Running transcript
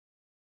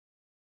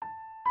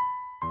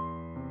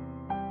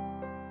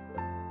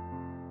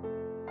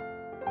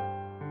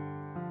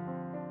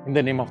In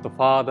the name of the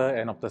Father,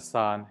 and of the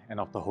Son, and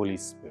of the Holy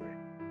Spirit.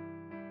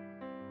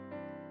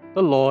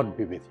 The Lord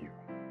be with you.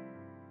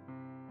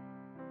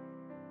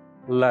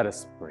 Let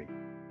us pray.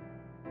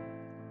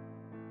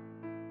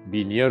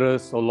 Be near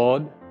us, O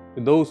Lord,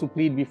 to those who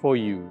plead before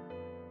you,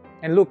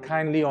 and look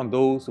kindly on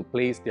those who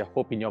place their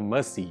hope in your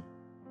mercy,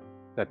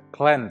 that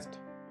cleansed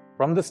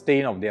from the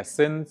stain of their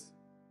sins,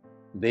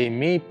 they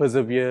may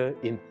persevere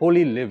in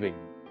holy living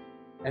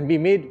and be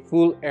made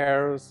full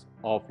heirs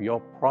of your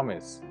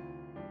promise.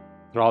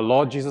 Through our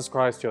Lord Jesus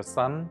Christ, your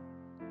Son,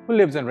 who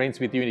lives and reigns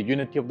with you in the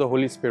unity of the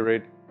Holy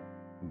Spirit,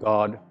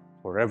 God,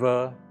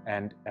 forever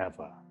and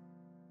ever.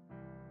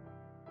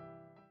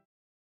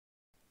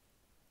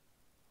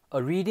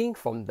 A reading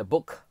from the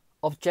book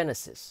of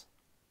Genesis.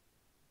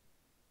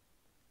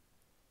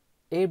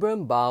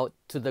 Abram bowed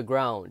to the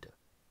ground,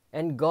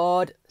 and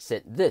God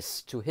said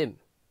this to him: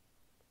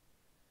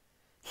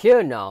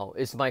 "Here now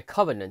is my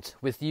covenant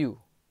with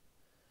you.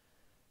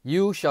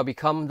 You shall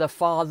become the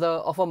father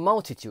of a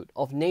multitude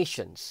of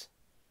nations.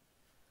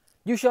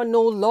 You shall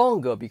no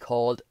longer be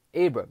called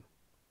Abram.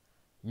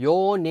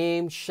 Your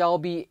name shall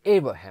be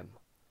Abraham,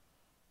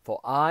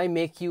 for I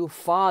make you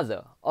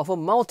father of a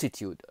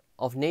multitude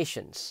of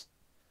nations.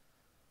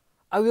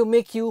 I will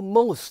make you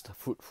most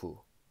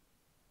fruitful.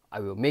 I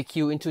will make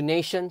you into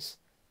nations,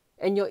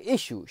 and your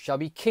issue shall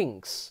be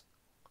kings.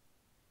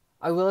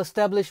 I will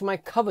establish my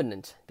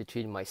covenant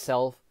between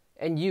myself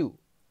and you,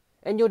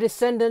 and your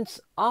descendants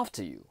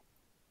after you,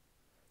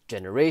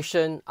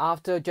 generation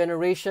after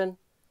generation,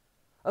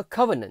 a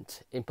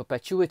covenant in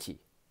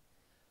perpetuity,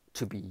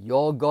 to be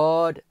your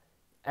God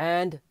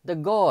and the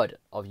God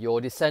of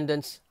your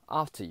descendants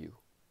after you.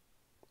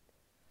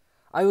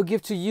 I will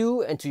give to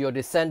you and to your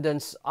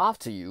descendants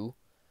after you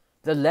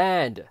the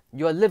land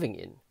you are living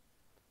in,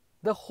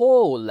 the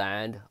whole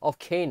land of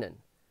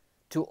Canaan,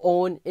 to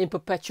own in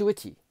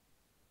perpetuity,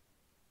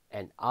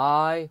 and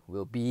I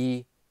will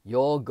be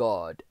your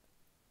God."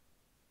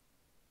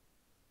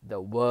 The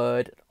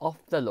word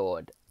of the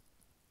Lord.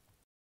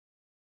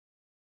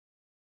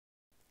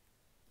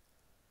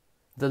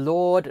 The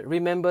Lord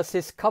remembers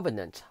his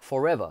covenant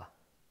forever.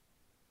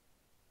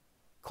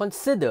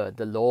 Consider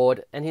the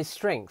Lord and his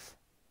strength.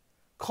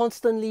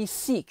 Constantly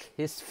seek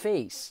his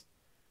face.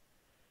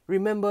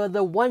 Remember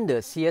the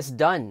wonders he has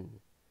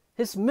done,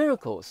 his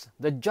miracles,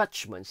 the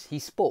judgments he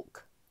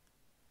spoke.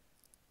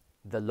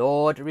 The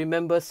Lord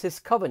remembers his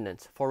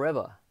covenant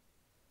forever.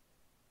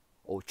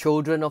 O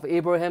children of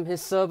Abraham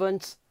his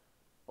servant,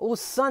 O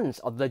sons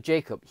of the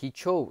Jacob he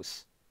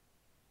chose.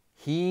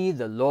 He,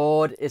 the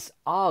Lord, is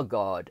our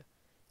God.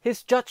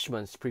 His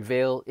judgments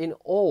prevail in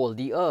all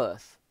the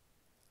earth.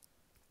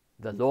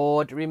 The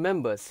Lord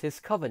remembers his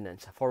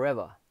covenant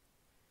forever.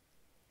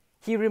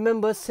 He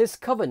remembers his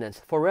covenant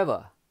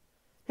forever,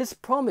 his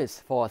promise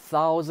for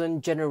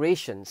 1,000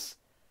 generations,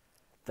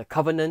 the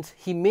covenant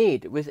he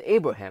made with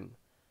Abraham,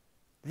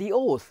 the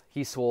oath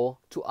he swore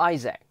to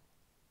Isaac.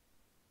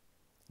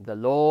 The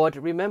Lord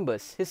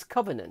remembers his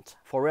covenant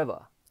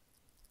forever.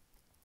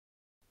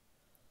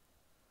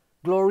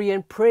 Glory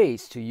and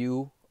praise to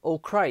you, O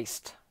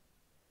Christ.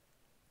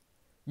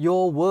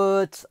 Your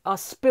words are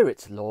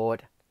spirit,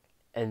 Lord,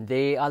 and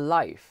they are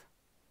life.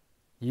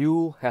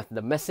 You have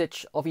the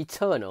message of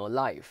eternal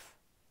life.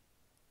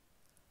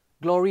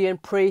 Glory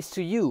and praise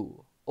to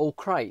you, O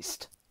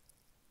Christ.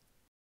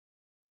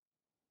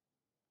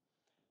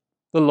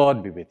 The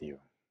Lord be with you.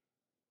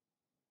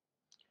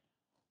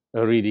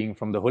 A reading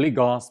from the Holy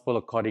Gospel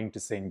according to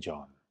St.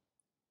 John.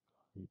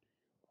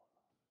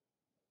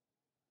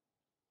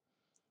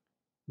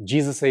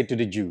 Jesus said to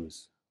the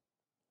Jews,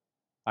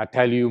 "I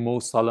tell you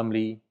most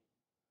solemnly,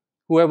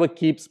 whoever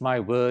keeps my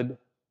word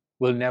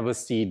will never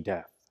see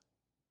death."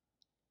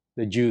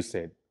 The Jews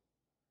said,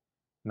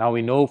 "Now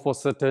we know for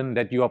certain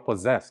that you are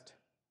possessed.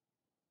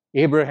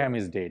 Abraham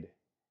is dead,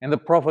 and the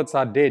prophets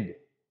are dead,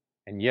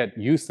 and yet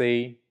you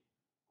say,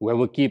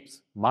 whoever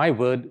keeps my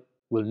word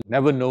will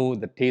never know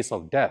the taste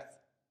of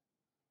death.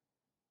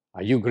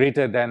 Are you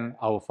greater than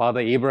our father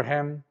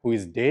Abraham, who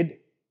is dead?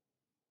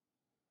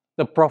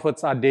 The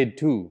prophets are dead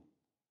too.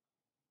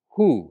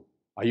 Who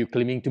are you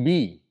claiming to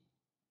be?"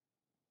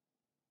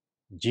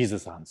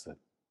 Jesus answered,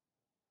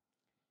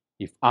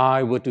 "If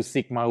I were to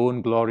seek my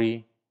own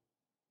glory,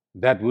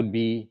 that would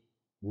be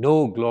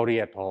no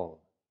glory at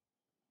all.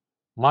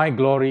 My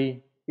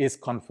glory is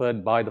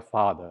conferred by the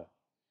Father,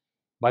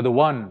 by the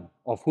one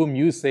of whom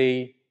you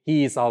say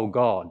he is our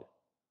God,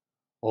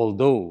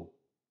 although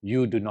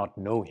you do not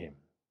know him.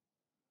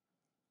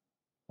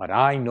 But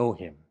I know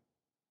him,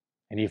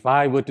 and if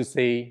I were to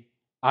say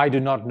I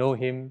do not know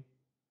him,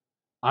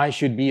 I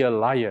should be a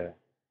liar,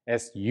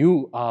 as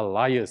you are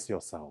liars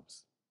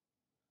yourselves.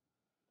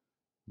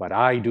 But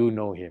I do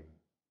know him,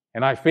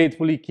 and I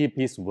faithfully keep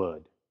his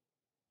word.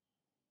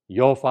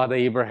 Your father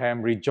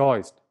Abraham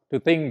rejoiced to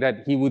think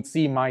that he would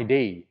see my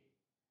day.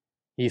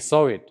 He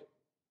saw it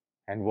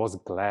and was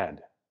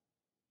glad."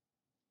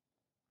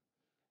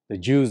 The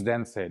Jews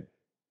then said,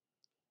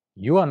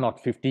 "You are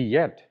not 50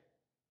 yet,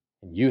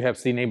 and you have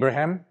seen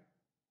Abraham?"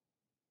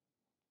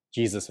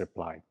 Jesus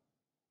replied,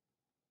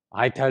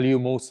 I tell you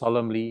most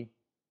solemnly,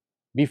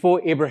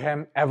 before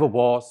Abraham ever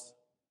was,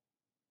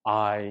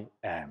 I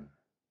am."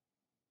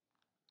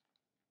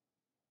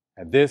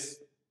 At this,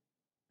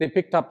 they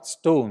picked up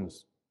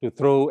stones to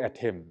throw at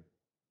him.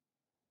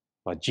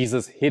 But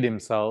Jesus hid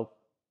himself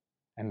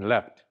and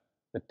left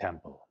the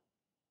temple.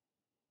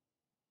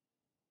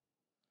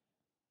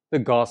 The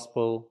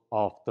Gospel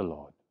of the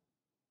Lord.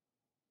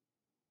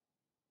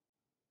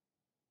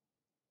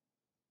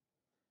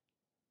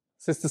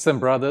 Sisters and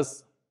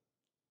brothers,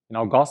 in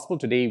our Gospel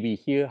today, we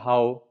hear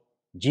how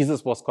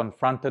Jesus was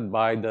confronted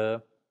by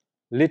the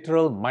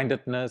literal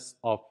mindedness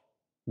of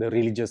the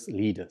religious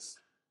leaders.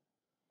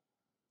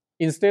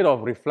 Instead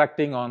of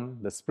reflecting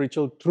on the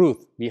spiritual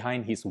truth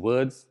behind his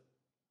words,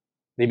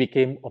 they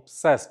became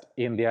obsessed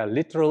in their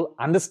literal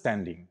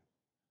understanding,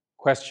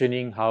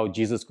 questioning how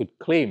Jesus could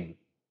claim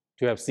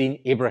to have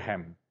seen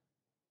Abraham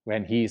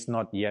when he is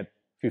not yet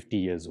 50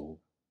 years old.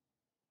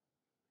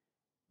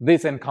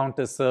 This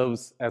encounter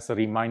serves as a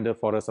reminder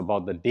for us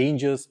about the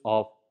dangers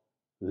of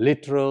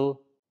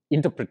literal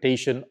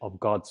interpretation of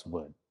God's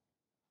word.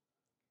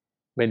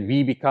 When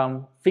we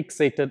become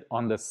fixated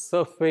on the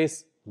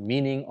surface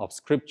meaning of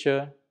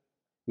Scripture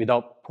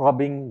without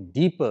probing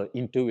deeper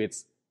into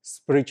its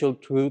spiritual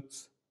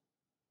truths,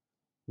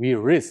 we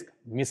risk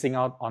missing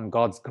out on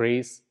God's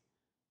grace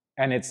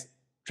and its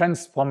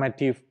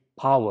transformative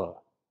power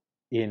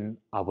in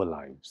our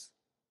lives.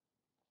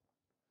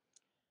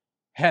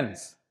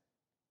 Hence,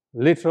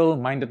 literal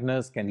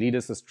mindedness can lead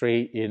us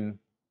astray in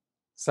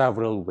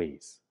several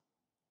ways.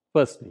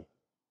 Firstly,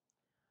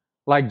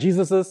 like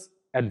Jesus'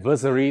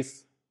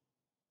 adversaries,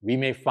 we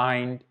may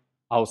find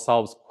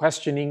ourselves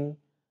questioning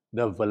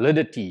the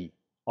validity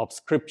of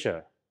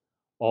Scripture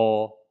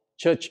or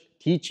church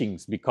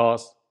teachings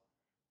because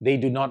they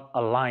do not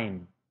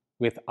align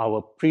with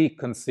our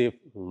preconceived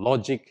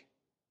logic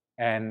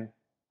and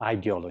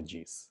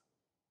ideologies.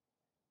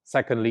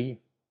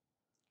 Secondly,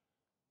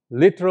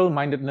 literal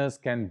mindedness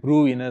can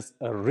brew in us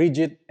a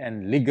rigid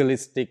and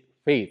legalistic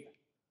faith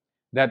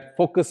that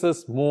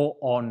focuses more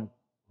on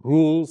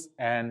rules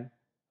and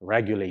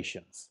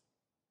regulations.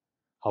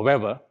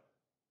 However,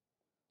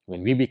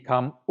 when we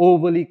become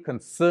overly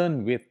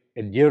concerned with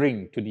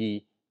adhering to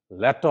the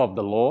letter of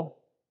the law,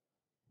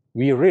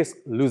 we risk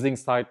losing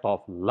sight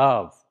of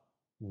love,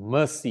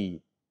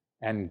 mercy,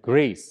 and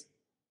grace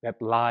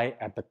that lie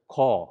at the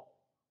core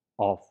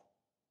of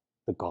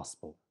the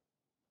gospel.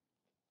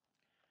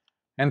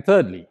 And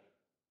thirdly,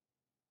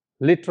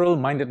 literal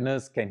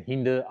mindedness can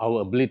hinder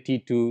our ability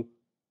to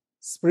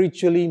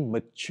spiritually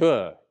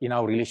mature in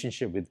our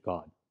relationship with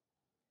God.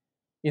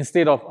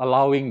 Instead of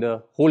allowing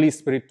the Holy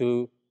Spirit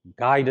to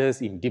guide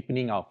us in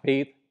deepening our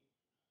faith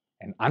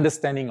and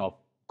understanding of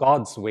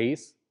God's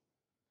ways,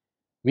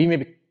 we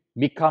may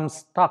become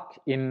stuck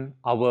in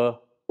our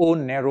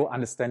own narrow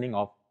understanding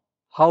of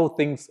how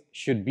things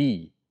should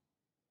be,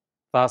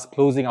 thus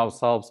closing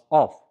ourselves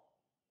off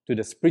to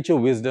the spiritual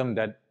wisdom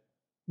that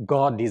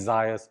God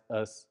desires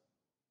us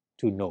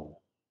to know.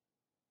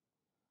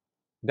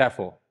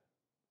 Therefore,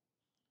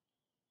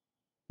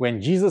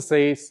 when Jesus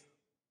says,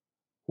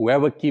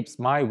 "Whoever keeps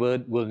my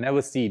word will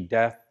never see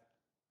death,"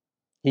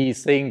 he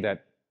is saying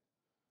that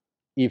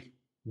if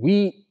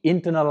we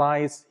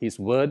internalize his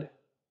word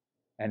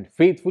and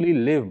faithfully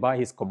live by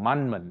his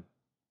commandment,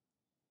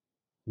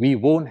 we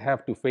won't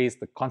have to face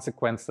the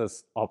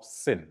consequences of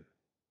sin.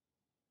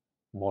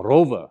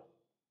 Moreover,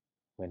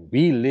 when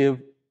we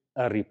live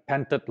a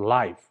repentant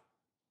life,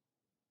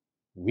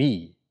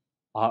 we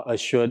are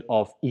assured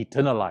of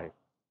eternal life.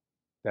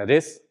 That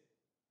is,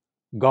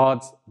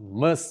 God's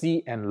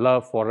mercy and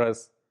love for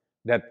us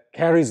that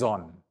carries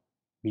on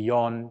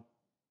beyond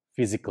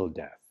physical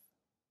death.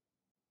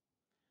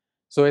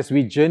 So as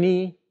we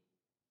journey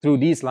through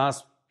these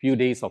last few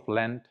days of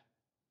Lent,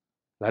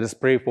 let us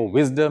pray for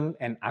wisdom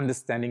and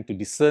understanding to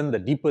discern the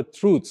deeper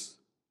truths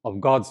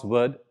of God's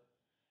word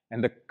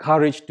and the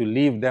courage to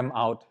live them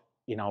out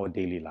in our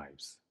daily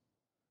lives.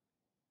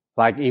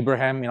 Like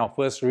Abraham in our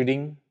first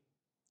reading,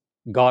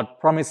 God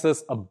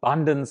promises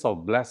abundance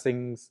of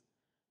blessings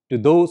to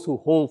those who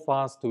hold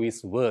fast to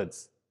his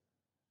words,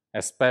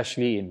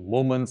 especially in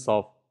moments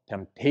of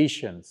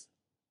temptations,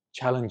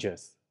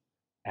 challenges,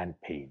 and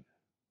pain.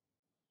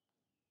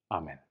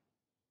 Amen.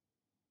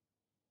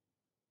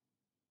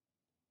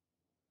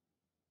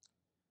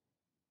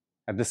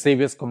 At the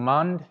Savior's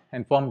command,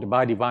 informed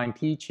by divine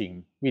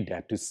teaching, we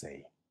dare to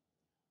say,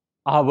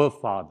 "Our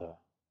Father,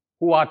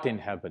 who art in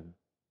heaven,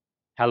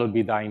 hallowed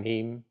be thy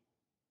name.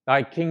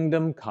 Thy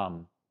kingdom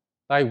come,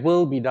 thy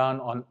will be done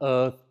on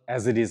earth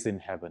as it is in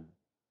heaven.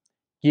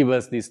 Give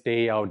us this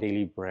day our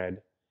daily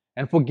bread,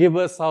 and forgive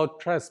us our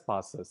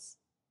trespasses,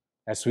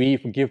 as we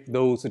forgive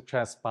those who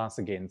trespass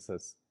against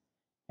us.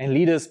 And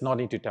lead us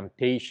not into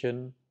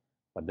temptation,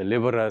 but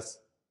deliver us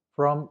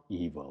from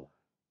evil."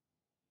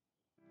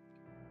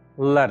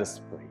 Let us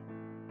pray.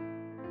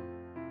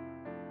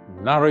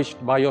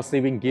 Nourished by your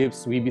saving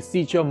gifts, we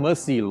beseech your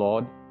mercy,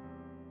 Lord,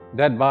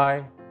 that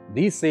by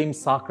this same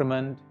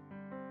sacrament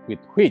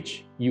with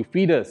which you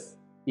feed us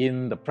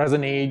in the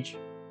present age,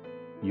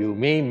 you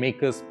may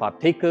make us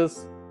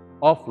partakers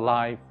of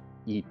life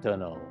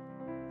eternal.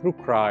 Through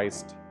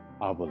Christ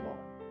our Lord.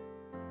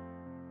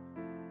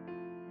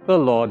 The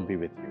Lord be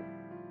with you.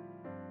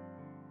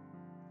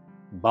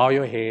 Bow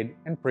your head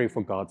and pray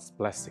for God's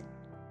blessing.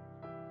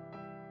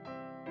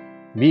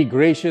 Be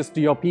gracious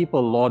to your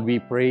people, Lord, we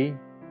pray,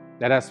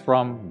 that as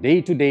from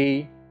day to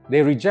day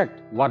they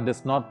reject what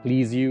does not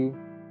please you,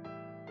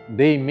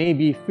 they may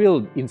be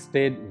filled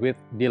instead with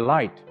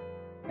delight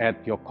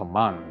at your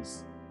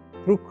commands.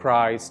 Through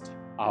Christ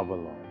our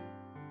Lord.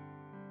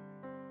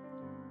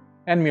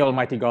 And may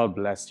Almighty God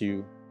bless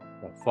you,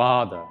 the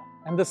Father,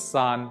 and the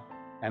Son,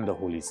 and the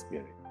Holy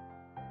Spirit.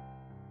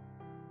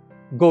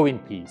 Go in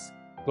peace,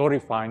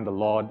 glorifying the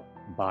Lord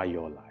by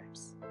your life.